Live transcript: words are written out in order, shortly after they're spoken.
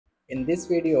In this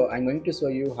video, I'm going to show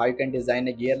you how you can design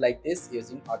a gear like this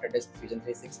using Autodesk Fusion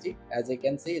 360. As you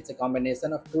can see, it's a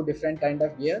combination of two different kind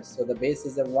of gears. So the base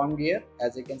is a worm gear.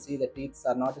 As you can see, the teeth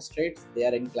are not straight. They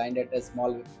are inclined at a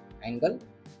small angle.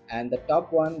 And the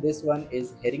top one, this one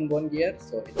is herringbone gear.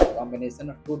 So it's a combination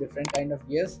of two different kind of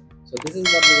gears. So this is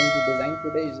what we're going to design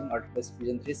today using Autodesk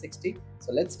Fusion 360.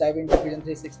 So let's dive into Fusion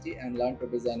 360 and learn to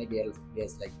design a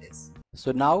gears like this.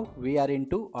 So now we are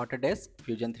into Autodesk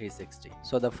Fusion 360.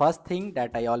 So the first thing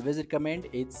that I always recommend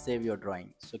is save your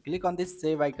drawing. So click on this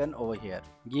save icon over here.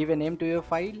 Give a name to your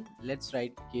file. Let's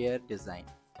write gear design.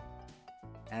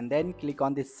 And then click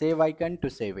on this save icon to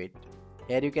save it.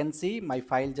 Here you can see my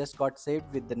file just got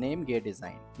saved with the name gear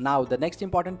design. Now the next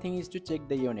important thing is to check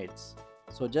the units.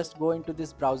 So just go into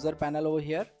this browser panel over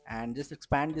here and just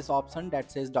expand this option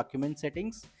that says document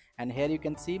settings. And here you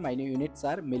can see my new units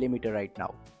are millimeter right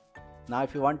now. Now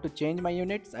if you want to change my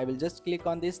units, I will just click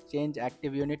on this change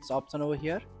active units option over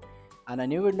here, and a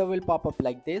new window will pop up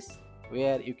like this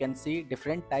where you can see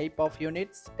different type of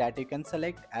units that you can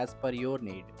select as per your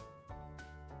need.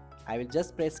 I will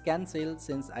just press cancel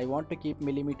since I want to keep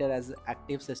millimeter as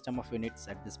active system of units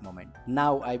at this moment.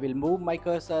 Now I will move my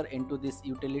cursor into this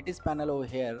utilities panel over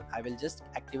here. I will just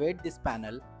activate this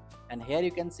panel, and here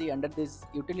you can see under this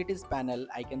utilities panel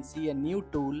I can see a new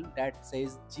tool that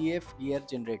says GF gear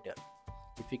generator.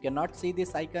 If you cannot see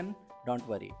this icon, don't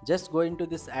worry. Just go into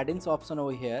this add-ins option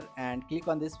over here and click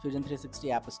on this Fusion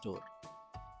 360 App Store.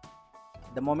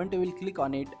 The moment you will click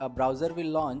on it, a browser will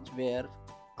launch where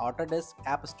Autodesk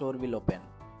App Store will open.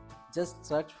 Just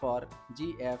search for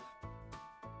GF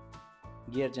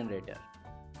gear generator.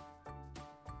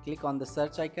 Click on the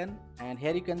search icon, and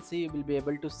here you can see you will be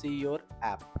able to see your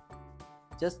app.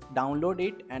 Just download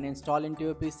it and install into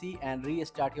your PC and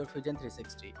restart your Fusion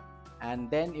 360.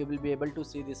 And then you will be able to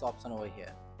see this option over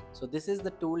here. So this is the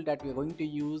tool that we are going to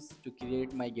use to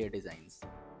create my gear designs.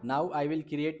 Now I will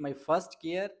create my first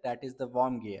gear, that is the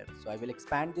worm gear. So I will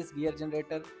expand this gear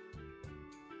generator.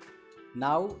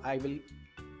 Now I will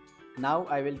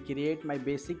create my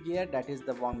basic gear, that is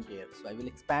the worm gear. So I will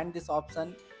expand this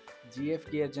option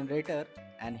GF gear generator,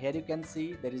 and here you can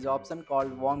see there is an option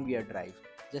called worm gear drive.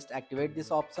 Just activate this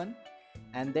option.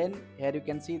 And then here you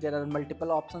can see there are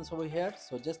multiple options over here.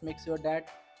 So just make sure that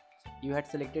you had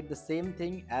selected the same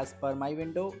thing as per my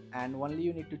window, and only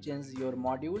you need to change your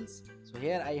modules. So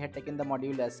here I had taken the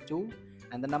module as 2,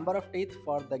 and the number of teeth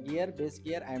for the gear base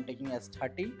gear I am taking as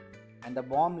 30, and the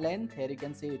worm length here you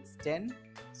can see it's 10.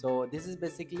 So this is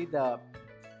basically the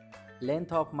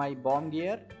length of my worm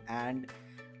gear, and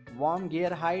worm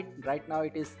gear height right now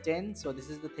it is 10. So this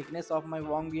is the thickness of my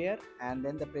worm gear, and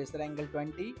then the pressure angle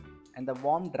 20, and the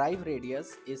worm drive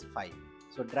radius is 5.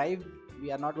 So drive, we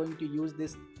are not going to use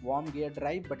this worm gear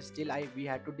drive, but still we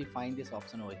had to define this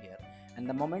option over here. And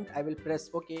the moment I will press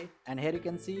OK, and here you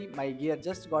can see my gear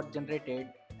just got generated,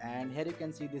 and here you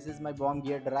can see this is my worm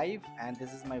gear drive and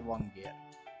this is my worm gear.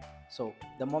 So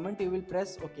the moment you will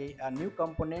press OK, a new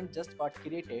component just got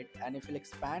created, and if you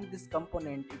expand this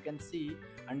component, you can see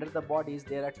under the bodies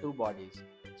there are 2 bodies.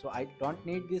 So I don't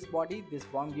need this body, this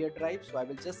worm gear drive, so I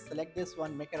will just select this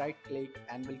one, make a right click,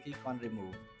 and will click on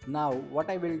remove. Now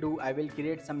what I will do, I will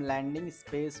create some landing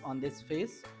space on this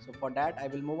face. So for that I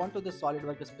will move on to the solid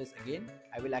workspace again.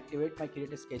 I will activate my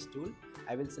create a sketch tool.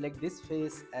 I will select this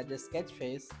face as a sketch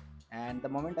face, and the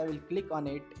moment I will click on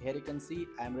it, here you can see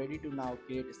I am ready to now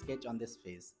create a sketch on this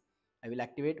face. I will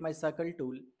activate my circle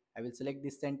tool. I will select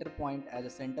this center point as a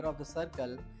center of the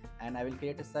circle, and I will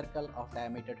create a circle of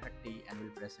diameter 30 and will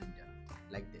press enter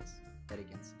like this. There you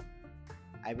can see.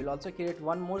 I will also create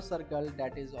one more circle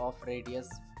that is of radius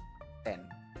 10.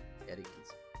 Here you can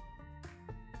see.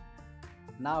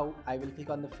 Now I will click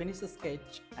on the finish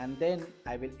sketch, and then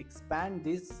I will expand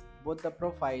both the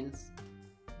profiles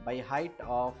by height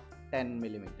of 10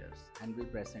 millimeters and will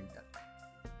press enter.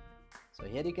 So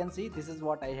here you can see this is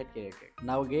what I had created.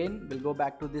 Now again we'll go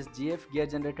back to this GF gear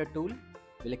generator tool.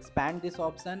 We'll expand this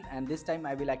option, and this time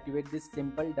I will activate this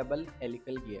simple double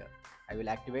helical gear. I will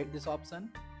activate this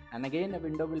option, and again a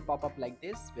window will pop up like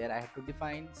this where I have to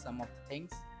define some of the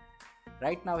things.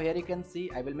 Right now here you can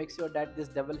see I will make sure that this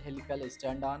double helical is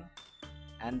turned on,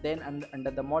 and then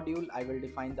under the module I will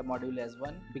define the module as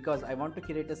 1 because I want to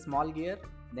create a small gear.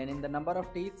 Then in the number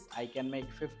of teeth I can make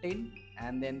 15,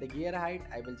 and then the gear height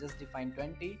I will just define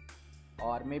 20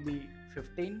 or maybe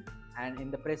 15, and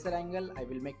in the pressure angle I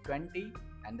will make 20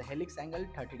 and the helix angle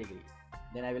 30 degree.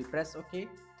 Then I will press OK,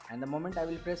 and the moment I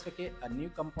will press OK, a new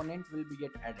component will be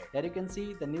get added. There you can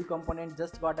see the new component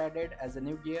just got added as a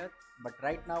new gear, but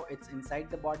right now it's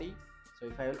inside the body. So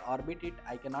if I will orbit it,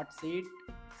 I cannot see it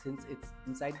since it's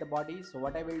inside the body. So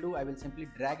what I will do, I will simply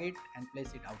drag it and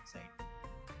place it outside.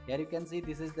 Here you can see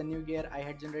this is the new gear I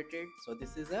had generated. So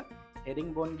this is a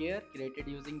herringbone gear created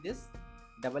using this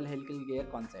double helical gear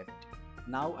concept.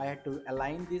 Now I had to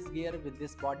align this gear with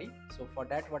this body. So for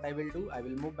that, what I will do, I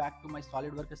will move back to my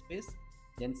solid workspace.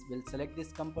 Then we'll select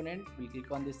this component, we'll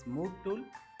click on this move tool,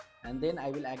 and then I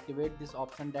will activate this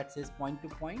option that says point to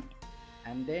point,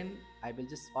 and then I will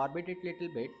just orbit it little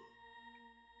bit,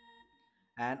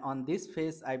 and on this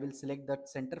face I will select the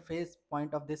center face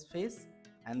point of this face,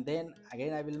 and then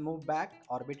again I will move back,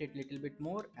 orbit it little bit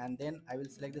more, and then I will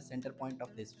select the center point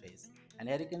of this face. And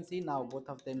here you can see now both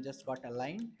of them just got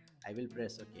aligned. I will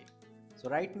press OK. So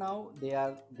right now they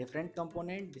are different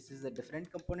component. This is a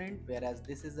different component, whereas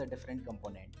this is a different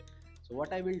component. So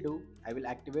what I will do, I will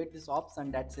activate this option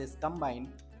that says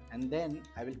combine, and then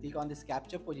I will click on this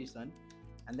capture position,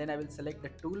 and then I will select the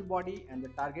tool body and the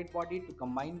target body to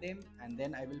combine them, and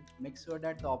then I will make sure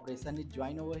that the operation is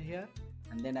joined over here,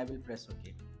 and then I will press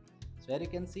OK. So here you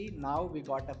can see now we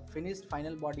got a finished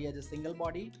final body as a single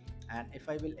body. And if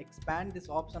I will expand this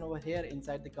option over here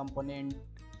inside the component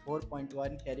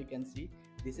 4.1, here you can see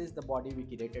this is the body we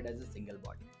created as a single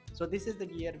body. So this is the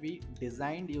gear we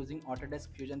designed using Autodesk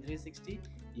Fusion 360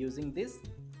 using this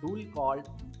tool called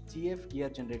GF gear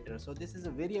generator. So this is a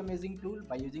very amazing tool.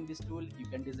 By using this tool you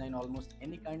can design almost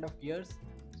any kind of gears.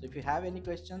 So if you have any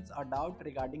questions or doubt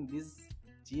regarding this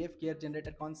GF gear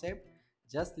generator concept,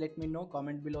 just let me know,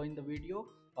 comment below in the video.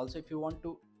 Also, if you want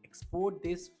to export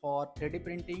this for 3D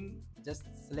printing, just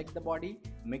select the body,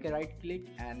 make a right click,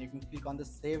 and you can click on the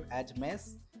save as mesh,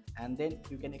 and then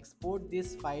you can export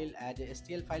this file as a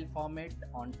STL file format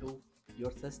onto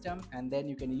your system, and then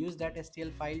you can use that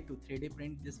STL file to 3D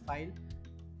print this file.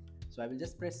 So I will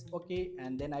just press OK,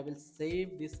 and then I will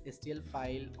save this STL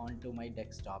file onto my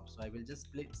desktop. So I will just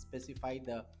specify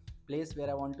the place where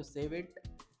I want to save it,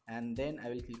 and then I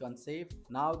will click on save.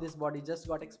 Now this body just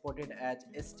got exported as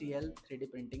STL 3D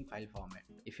printing file format.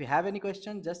 If you have any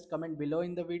question, just comment below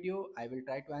in the video. I will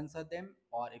try to answer them.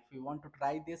 Or if you want to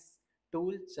try this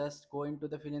tool, just go into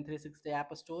the Fusion 360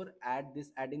 app store, add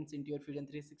this add-ins into your Fusion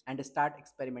 360 and start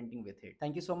experimenting with it.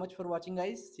 Thank you so much for watching,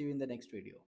 guys. See you in the next video.